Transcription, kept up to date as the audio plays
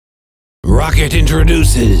ROCCAT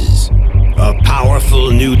introduces a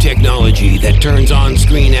powerful new technology that turns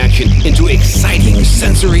on-screen action into exciting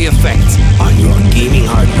sensory effects on your gaming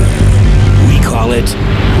hardware. We call it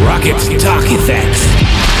ROCCAT Talk FX.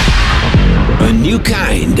 A new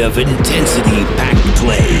kind of intensity-packed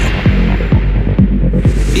play.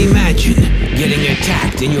 Imagine getting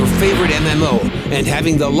attacked in your favorite MMO and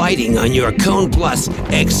having the lighting on your Cone Plus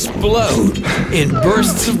explode in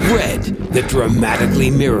bursts of red that dramatically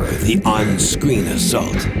mirror the on-screen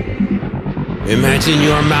assault. Imagine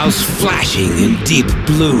your mouse flashing in deep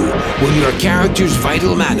blue when your character's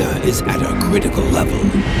vital mana is at a critical level.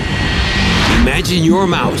 Imagine your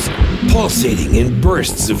mouse pulsating in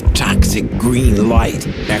bursts of toxic green light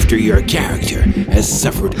after your character has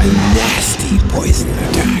suffered a nasty poison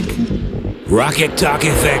attack. ROCCAT Talk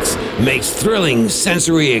FX makes thrilling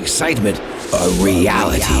sensory excitement a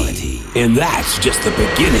reality. And that's just the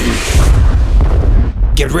beginning.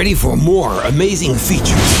 Get ready for more amazing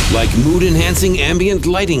features like mood-enhancing ambient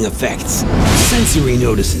lighting effects, sensory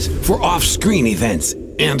notices for off-screen events,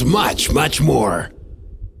 and much, much more.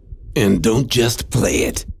 And don't just play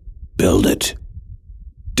it, build it.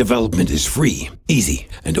 Development is free, easy,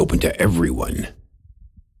 and open to everyone.